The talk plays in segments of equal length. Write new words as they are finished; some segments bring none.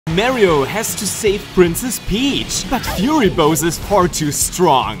Mario has to save Princess Peach, but Fury Bowser is far too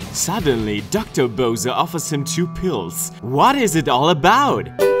strong. Suddenly, Dr. Bowser offers him 2 pills. What is it all about?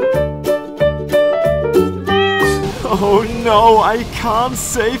 Oh no, I can't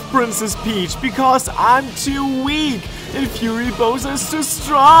save Princess Peach because I'm too weak and Fury Bowser is too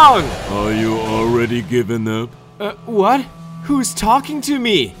strong. Are you already given up? What? Who's talking to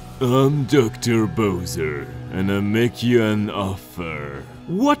me? I'm Dr. Bowser, and I make you an offer.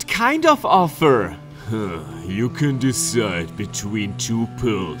 What kind of offer? You can decide between 2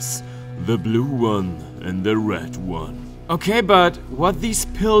 pills, the blue one and the red one. Okay, but what these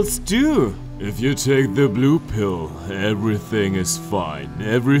pills do? If you take the blue pill, everything is fine,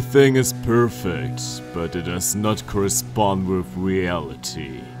 everything is perfect, but it does not correspond with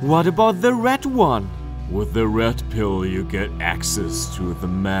reality. What about the red one? With the red pill you get access to the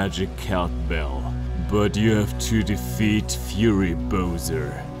magic cat bell, but you have to defeat Fury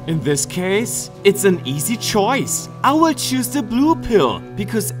Bowser. In this case, it's an easy choice. I will choose the blue pill,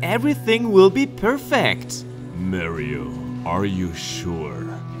 because everything will be perfect. Mario, are you sure?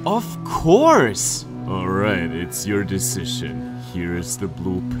 Of course! Alright, it's your decision. Here is the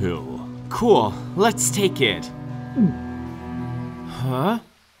blue pill. Cool, let's take it. Huh?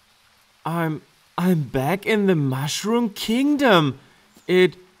 I'm back in the Mushroom Kingdom.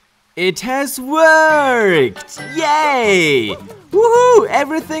 It has worked! Yay! Woohoo!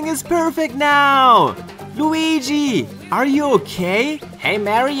 Everything is perfect now! Luigi, are you okay? Hey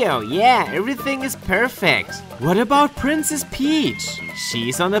Mario, yeah, everything is perfect. What about Princess Peach?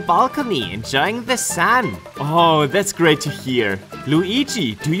 She's on the balcony enjoying the sun. Oh, that's great to hear.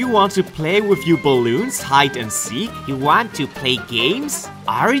 Luigi, do you want to play with your balloons, hide and seek? You want to play games?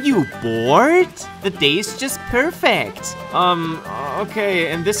 Are you bored? The day's just perfect.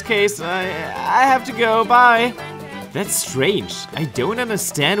 Okay, in this case, I have to go, bye. That's strange. I don't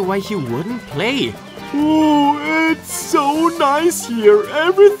understand why he wouldn't play. Oh, it's so nice here.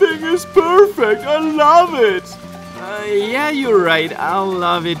 Everything is perfect. I love it. Yeah, you're right. I'll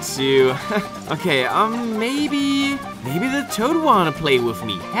love it too. Okay, maybe the Toad wanna play with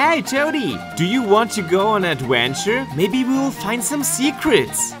me. Hey, Toady, do you want to go on an adventure? Maybe we will find some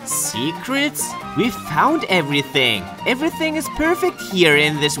secrets. Secrets? We found everything. Everything is perfect here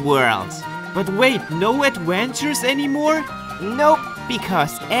in this world. But wait, no adventures anymore? Nope,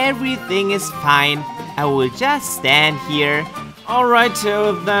 because everything is fine. I will just stand here. Alright,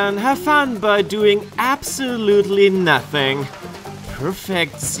 Toad, then have fun by doing absolutely nothing.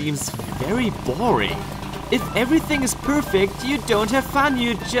 Perfect seems very boring. If everything is perfect, you don't have fun,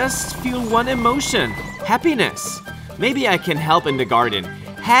 you just feel one emotion. Happiness. Maybe I can help in the garden.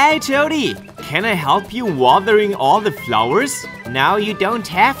 Hey, Toady, can I help you watering all the flowers? Now you don't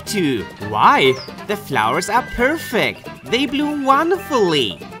have to. Why? The flowers are perfect. They bloom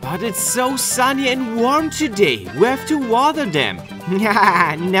wonderfully. But it's so sunny and warm today. We have to water them.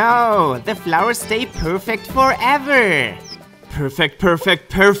 No, the flowers stay perfect forever. Perfect, perfect,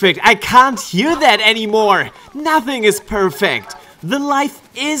 perfect. I can't hear that anymore. Nothing is perfect. The life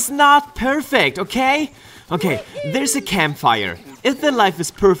is not perfect, okay? Okay, there's a campfire. If the life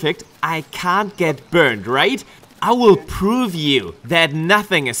is perfect, I can't get burned, right? I will prove you that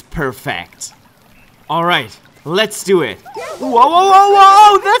nothing is perfect. Alright, let's do it. Whoa, whoa, whoa,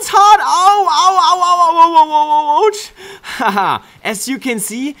 whoa, that's hot. Oh, ow, ow, ow, ow, ow, ow, ow, ouch. Haha, as you can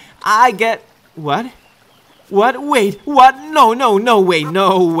see, I get... What? What? Wait, what? No, no, no way,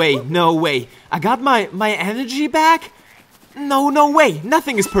 no way, no way. I got my energy back? No, no way,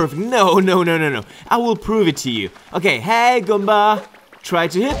 nothing is perfect. No, no, no, no, no. I will prove it to you. Okay, hey, Goomba. Try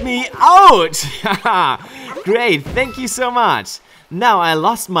to hit me. Ouch! Great, thank you so much. Now I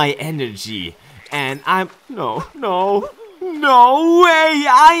lost my energy. And I'm... No, no. No way!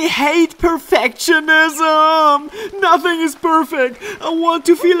 I hate perfectionism! Nothing is perfect! I want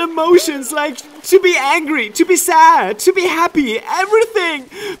to feel emotions like to be angry, to be sad, to be happy, everything!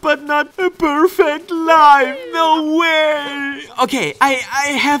 But not a perfect life! No way! Okay, I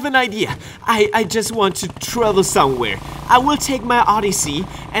have an idea. I just want to travel somewhere. I will take my Odyssey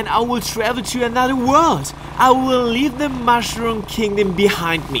and I will travel to another world. I will leave the Mushroom Kingdom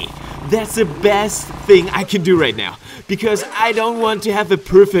behind me. That's the best thing I can do right now, because I don't want to have a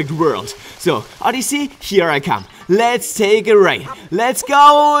perfect world. So, Odyssey, here I come. Let's take a ride. Let's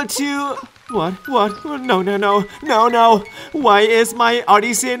go to... What? No, no, no. No, no. Why is my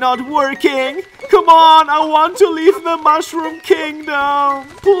Odyssey not working? Come on, I want to leave the Mushroom Kingdom.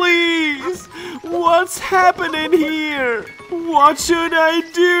 Please. What's happening here? What should I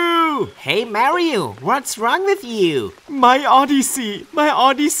do? Hey Mario, what's wrong with you? My Odyssey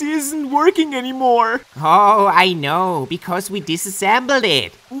isn't working anymore. Oh, I know, because we disassembled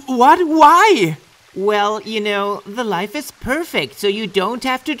it. What? Why? Well, you know, the life is perfect, so you don't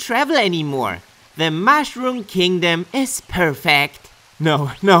have to travel anymore. The Mushroom Kingdom is perfect.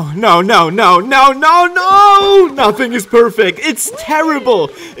 No. Nothing is perfect. It's terrible.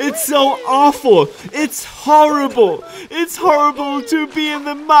 It's so awful. It's horrible. It's horrible to be in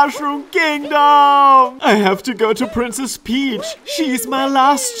the Mushroom Kingdom. I have to go to Princess Peach. She's my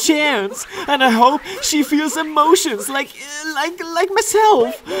last chance. And I hope she feels emotions like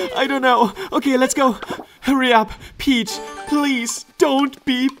myself. I don't know. Okay, let's go. Hurry up. Peach, please don't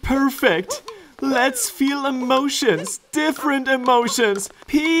be perfect. Let's feel emotions, different emotions.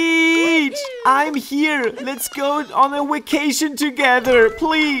 Peach, I'm here. Let's go on a vacation together,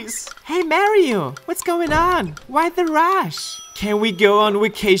 please. Hey Mario, what's going on? Why the rush? Can we go on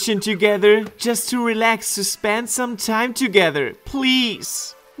vacation together? Just to relax, to spend some time together,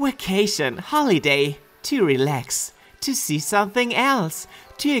 please. Vacation, holiday, to relax, to see something else,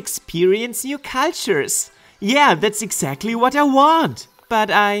 to experience new cultures. Yeah, that's exactly what I want. But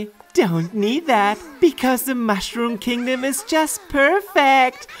I don't need that, because the Mushroom Kingdom is just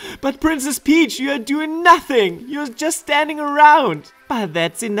perfect. But Princess Peach, you are doing nothing. You're just standing around. But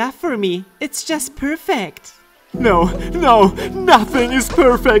that's enough for me. It's just perfect. No, nothing is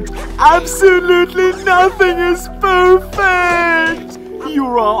perfect. Absolutely nothing is perfect. You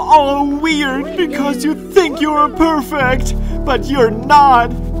are all weird because you think you are perfect, but you're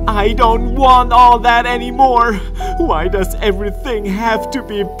not. I don't want all that anymore. Why does everything have to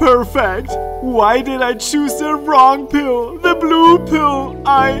be perfect? Why did I choose the wrong pill? The blue pill.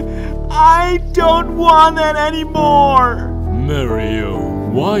 I don't want that anymore. Mario,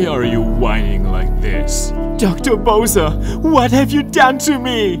 why are you whining like this? Dr. Bowser, what have you done to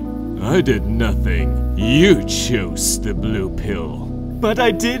me? I did nothing. You chose the blue pill. But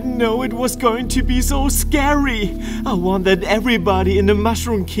I didn't know it was going to be so scary. I want that everybody in the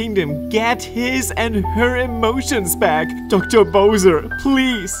Mushroom Kingdom get his and her emotions back. Dr. Bowser,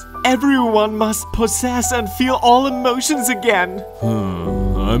 please. Everyone must possess and feel all emotions again.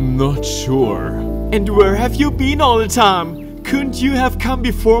 I'm not sure. And where have you been all the time? Couldn't you have come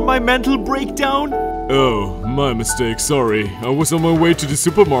before my mental breakdown? Oh, my mistake, sorry. I was on my way to the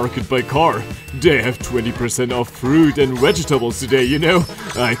supermarket by car. They have 20% off fruit and vegetables today, you know?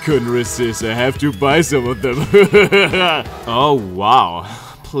 I couldn't resist, I have to buy some of them. Oh, wow.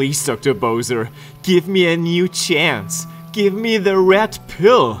 Please, Dr. Bowser, give me a new chance. Give me the red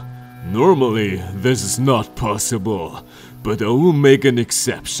pill. Normally, this is not possible, but I will make an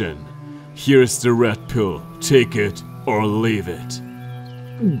exception. Here's the red pill. Take it or leave it.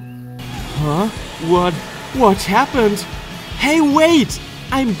 Huh? What happened? Hey, wait!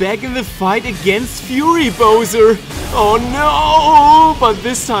 I'm back in the fight against Fury Bowser! Oh no! But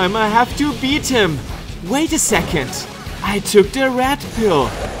this time I have to beat him! Wait a second! I took the red pill,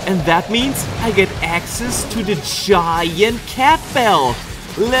 and that means I get access to the giant cat bell!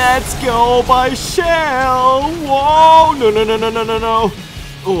 Let's go by Shell! Whoa! No!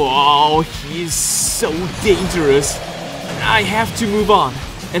 Whoa, he's so dangerous! I have to move on.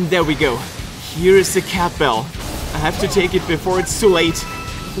 And there we go. Here is the cat bell. I have to take it before it's too late.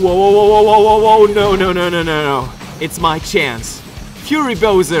 Whoa. No. It's my chance. Fury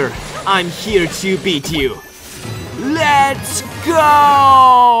Bowser, I'm here to beat you. Let's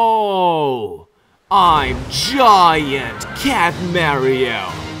go! I'm Giant Cat Mario.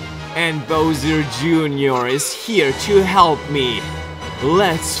 And Bowser Jr. is here to help me.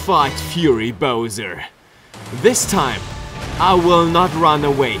 Let's fight Fury Bowser. This time, I will not run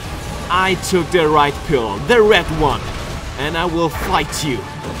away. I took the right pill, the red one, and I will fight you.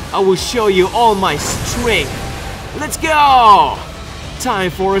 I will show you all my strength. Let's go!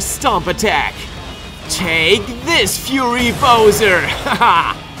 Time for a stomp attack. Take this, Fury Bowser!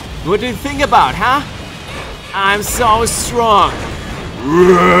 What do you think about, huh? I'm so strong.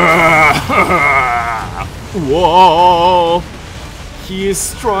 Whoa! He is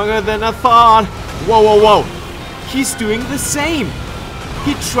stronger than I thought. Whoa. He's doing the same.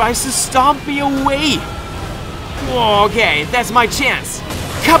 He tries to stomp me away. Okay, that's my chance.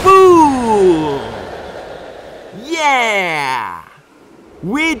 Kaboom! Yeah!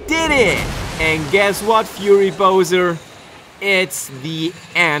 We did it! And guess what, Fury Bowser? It's the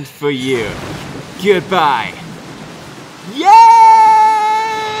end for you. Goodbye. Yes!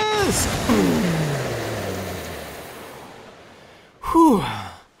 Whew.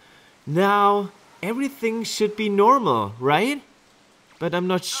 Now, everything should be normal, right? But I'm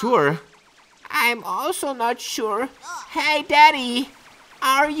not sure. I'm also not sure. Hey, Daddy,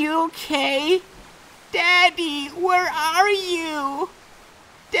 are you okay? Daddy, where are you?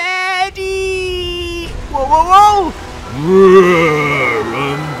 Daddy! Whoa, whoa, whoa!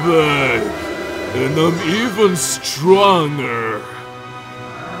 I'm back, and I'm even stronger.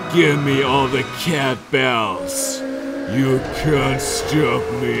 Give me all the cat bells. You can't stop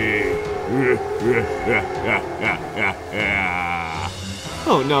me.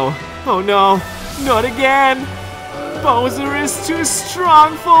 Oh no, not again! Bowser is too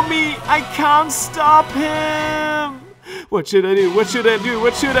strong for me! I can't stop him! What should I do? What should I do?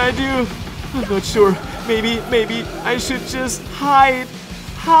 What should I do? I'm not sure. Maybe I should just hide.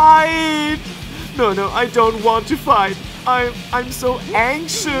 Hide! No, I don't want to fight. I'm so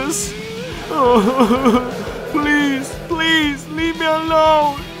anxious. Oh, please, leave me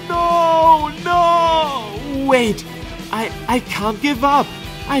alone. No! Wait, I can't give up.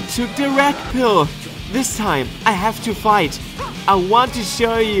 I took the red pill. This time, I have to fight. I want to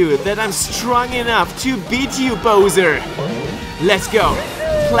show you that I'm strong enough to beat you, Bowser. Let's go.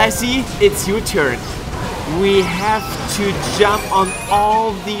 k.tze, it's your turn. We have to jump on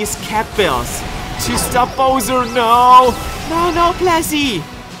all these cat bells to stop Bowser. No, k.tze.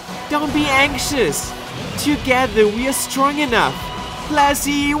 Don't be anxious. Together, we are strong enough.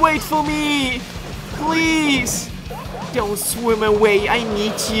 k.tze, wait for me. Please. Don't swim away. I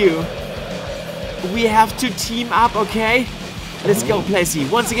need you. We have to team up, okay? Let's go, k.tze.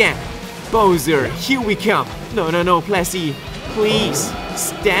 Once again. Bowser, here we come. No, k.tze. Please,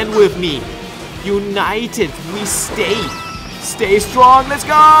 stand with me. United, we stay. Stay strong. Let's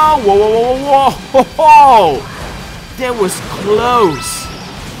go. Whoa. That was close.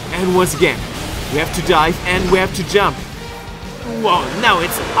 And once again, we have to dive and we have to jump. Whoa, now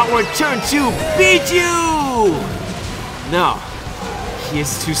it's our turn to beat you. No, he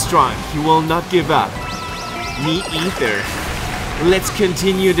is too strong. He will not give up. Me either. Let's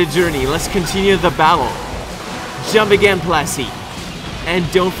continue the journey. Let's continue the battle. Jump again, k.tze. And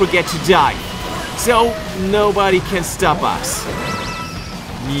don't forget to dive. So nobody can stop us.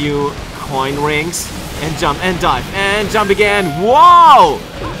 New coin rings. And jump and dive. And jump again. Whoa!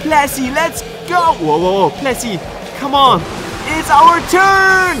 k.tze, let's go! Whoa. k.tze, come on. It's our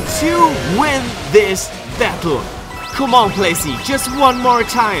turn to win this battle. Come on, k.tze, just one more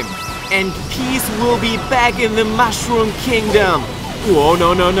time. And peace will be back in the Mushroom Kingdom. Whoa,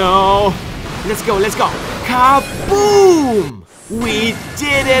 no. Let's go. Kaboom! We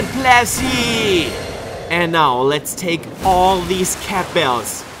did it, k.tze! And now let's take all these cat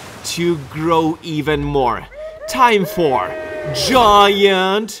bells to grow even more. Time for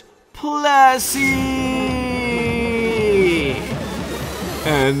Giant k.tze!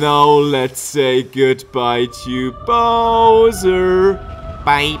 And now let's say goodbye to Bowser.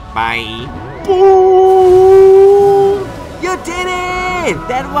 Bye. Boom! You did it!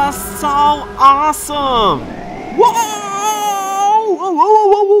 That was so awesome! Whoa!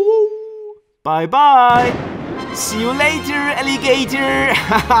 Bye. See you later, alligator!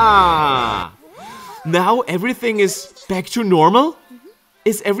 Now everything is back to normal?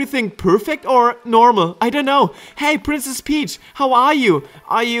 Is everything perfect or normal? I don't know. Hey, Princess Peach, how are you?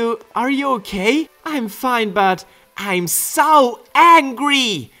 Are you okay? I'm fine, but I'm so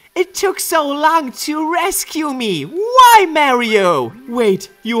angry. It took so long to rescue me. Why, Mario? Wait,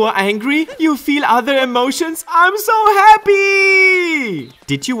 you are angry? You feel other emotions? I'm so happy!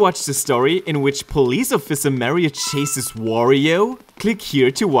 Did you watch the story in which police officer Mario chases Wario? Click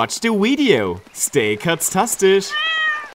here to watch the video. Stay k.tze-tastisch.